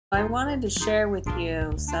I wanted to share with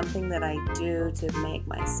you something that I do to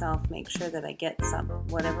make sure that I get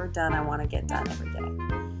whatever done I want to get done every day.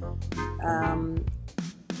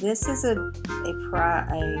 This is a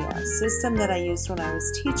system that I used when I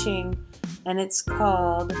was teaching, and it's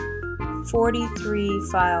called 43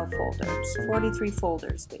 file folders. 43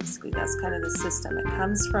 folders, basically. That's kind of the system. It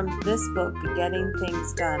comes from this book, Getting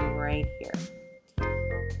Things Done, right here.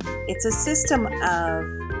 It's a system of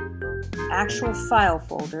actual file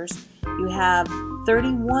folders. You have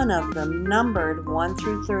 31 of them numbered 1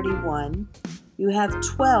 through 31. You have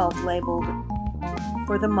 12 labeled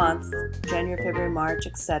for the month, January, February, March,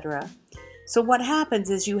 etc. So what happens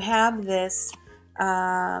is you have this,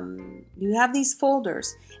 you have these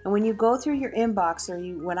folders, and when you go through your inbox, or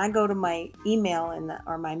when I go to my email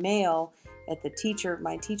or my mail at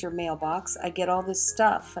my teacher mailbox, I get all this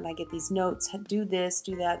stuff, and I get these notes, do this,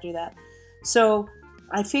 do that, do that. So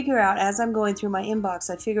I figure out, as I'm going through my inbox,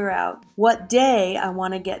 I figure out what day I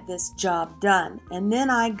want to get this job done. And then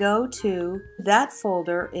I go to that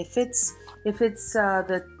folder. If it's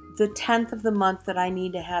the 10th of the month that I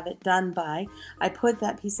need to have it done by, I put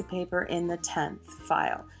that piece of paper in the 10th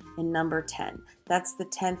file, in number 10. That's the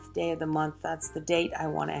 10th day of the month. That's the date I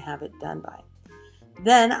want to have it done by.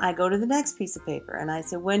 Then I go to the next piece of paper and I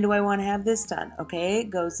say, when do I want to have this done? Okay, it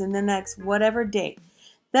goes in the next whatever date.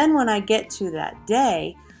 Then when I get to that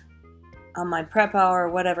day, on my prep hour or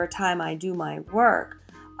whatever time I do my work,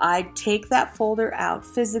 I take that folder out,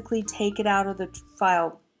 physically take it out of the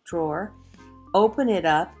file drawer, open it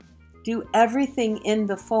up, do everything in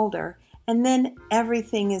the folder, and then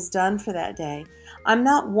everything is done for that day. I'm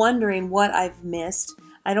not wondering what I've missed.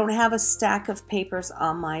 I don't have a stack of papers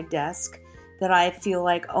on my desk that I feel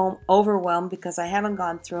like overwhelmed because I haven't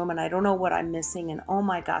gone through them and I don't know what I'm missing, and oh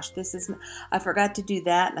my gosh, I forgot to do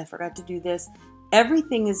that and I forgot to do this.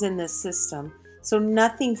 Everything is in this system, so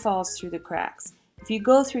nothing falls through the cracks. If you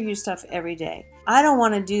go through your stuff every day, I don't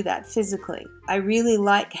want to do that physically. I really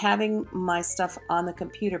like having my stuff on the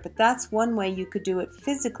computer, but that's one way you could do it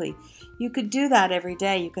physically. You could do that every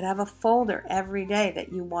day. You could have a folder every day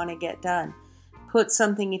that you want to get done. Put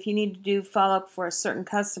something, if you need to do follow-up for a certain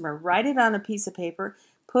customer, write it on a piece of paper,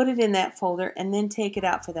 put it in that folder, and then take it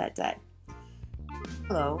out for that day.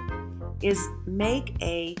 Trello is make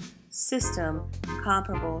a system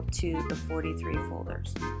comparable to the 43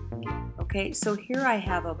 folders. Okay, so here I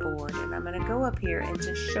have a board, and I'm going to go up here and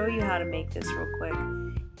just show you how to make this real quick.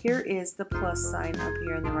 Here is the plus sign up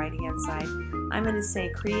here on the right hand side. I'm going to say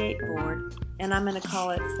create board, and I'm going to call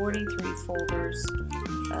it 43 folders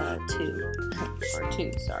 2, or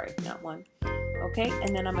 2, sorry, not 1. Okay,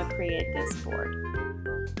 and then I'm going to create this board.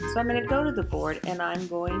 So I'm going to go to the board, and I'm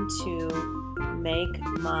going to make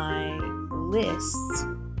my lists.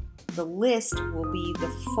 The list will be the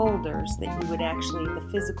folders that you would actually, the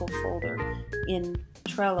physical folder. In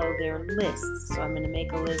Trello, they're lists. So I'm going to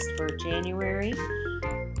make a list for January,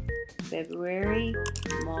 February,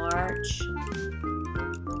 March,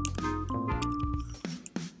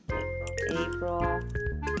 April,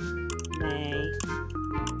 May,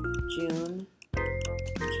 June,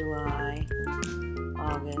 July,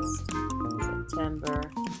 August, September,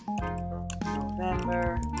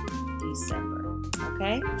 November, December.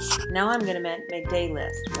 Okay? Now I'm going to make day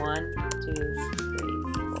list. 1, 2, 3,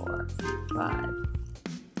 4, 5,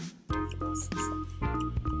 6,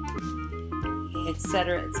 7,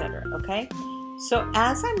 etc., etc. Okay? So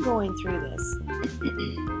as I'm going through this,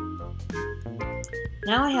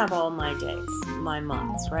 now I have all my days, my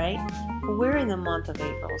months, right? Well, we're in the month of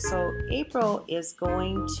April. So April is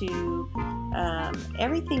going to,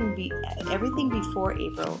 everything before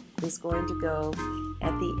April is going to go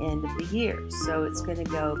at the end of the year. So it's going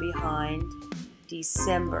to go behind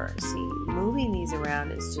December. See, moving these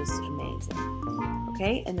around is just amazing.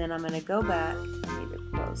 Okay, and then I'm going to go back. I need to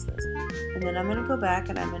close this. And then I'm going to go back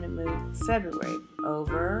and I'm going to move February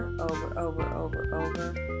over,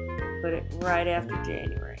 put it right after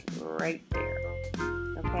January, right there.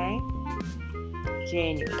 Okay?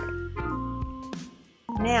 January.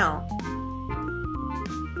 Now,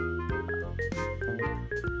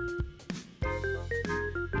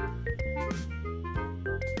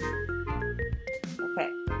 okay.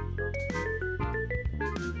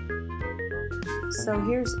 So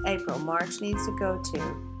here's April. March needs to go to,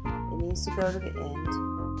 it needs to go to the end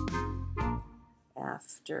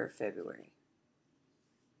after February.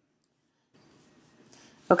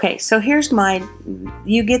 Okay, so here's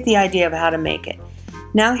you get the idea of how to make it.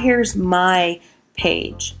 Now here's my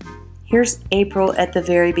page. Here's April at the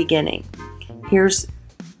very beginning. Here's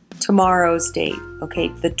tomorrow's date, okay,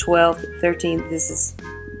 the 12th, 13th, this is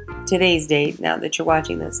today's date now that you're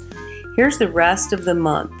watching this. Here's the rest of the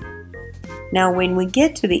month. Now when we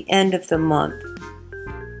get to the end of the month,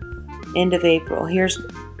 end of April, here's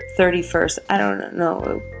 31st. I don't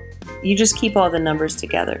know. You just keep all the numbers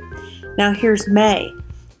together. Now here's May.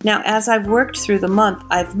 Now as I've worked through the month,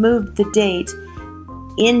 I've moved the date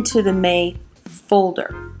into the May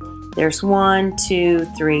folder. There's 1, 2,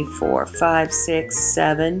 3, 4, 5, 6,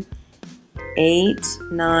 7, 8,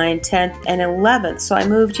 9, 10th, and 11th. So I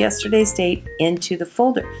moved yesterday's date into the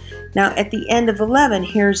folder. Now at the end of 11,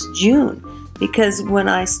 here's June, because when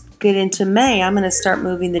I get into May, I'm going to start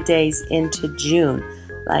moving the days into June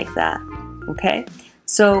like that. Okay?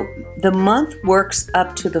 So the month works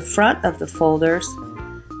up to the front of the folders,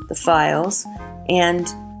 the files, and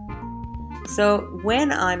so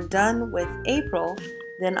when I'm done with April,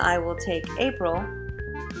 then I will take April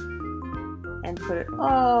and put it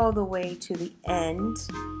all the way to the end,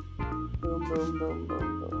 boom, boom, boom,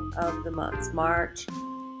 boom, boom, of the months. March,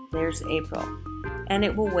 there's April. And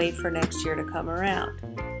it will wait for next year to come around.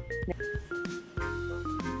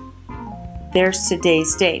 There's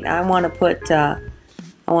today's date. I want to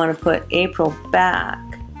put April back.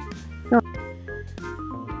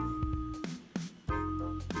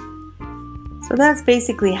 So that's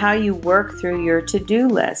basically how you work through your to-do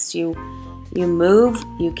list. You move,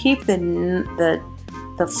 you keep the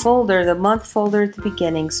folder, the month folder at the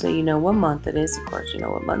beginning, so you know what month it is. Of course, you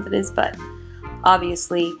know what month it is, but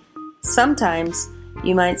obviously, sometimes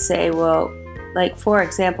you might say, well, like for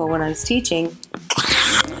example, when I was teaching,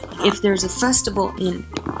 if there's a festival in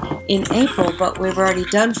April, but we've already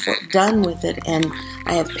done with it, and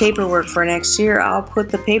I have paperwork for next year, I'll put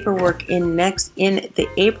the paperwork in the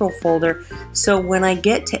April folder, so when I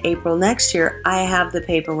get to April next year, I have the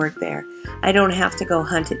paperwork there. I don't have to go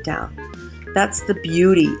hunt it down. That's the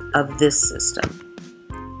beauty of this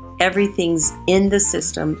system. Everything's in the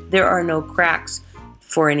system. There are no cracks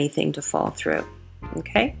for anything to fall through.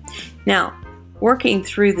 Okay? Now, working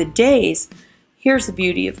through the days, here's the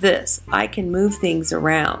beauty of this. I can move things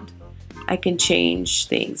around. I can change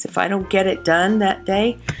things. If I don't get it done that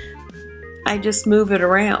day, I just move it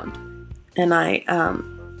around. And I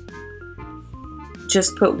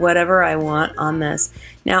just put whatever I want on this.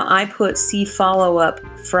 Now I put See Follow Up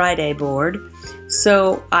Friday board.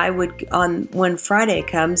 So I would, when Friday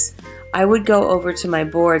comes, I would go over to my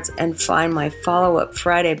boards and find my Follow Up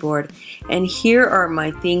Friday board. And here are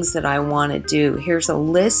my things that I want to do. Here's a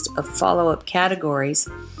list of follow-up categories.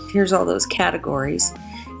 Here's all those categories.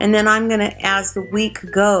 And then I'm going to, as the week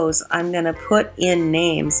goes, I'm going to put in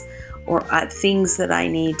names or things that I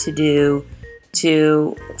need to do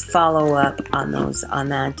to follow up on those on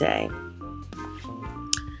that day.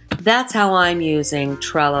 That's how I'm using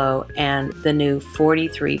Trello and the new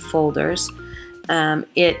 43 folders.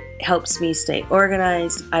 It helps me stay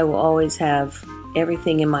organized. I will always have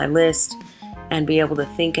everything in my list and be able to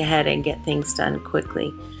think ahead and get things done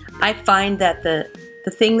quickly. I find that the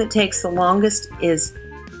thing that takes the longest is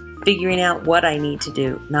figuring out what I need to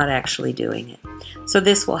do, not actually doing it. So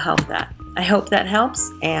this will help that. I hope that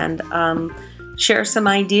helps, and share some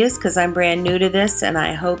ideas because I'm brand new to this, and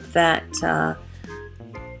I hope that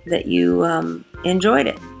that you enjoyed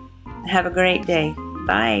it. Have a great day.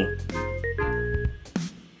 Bye.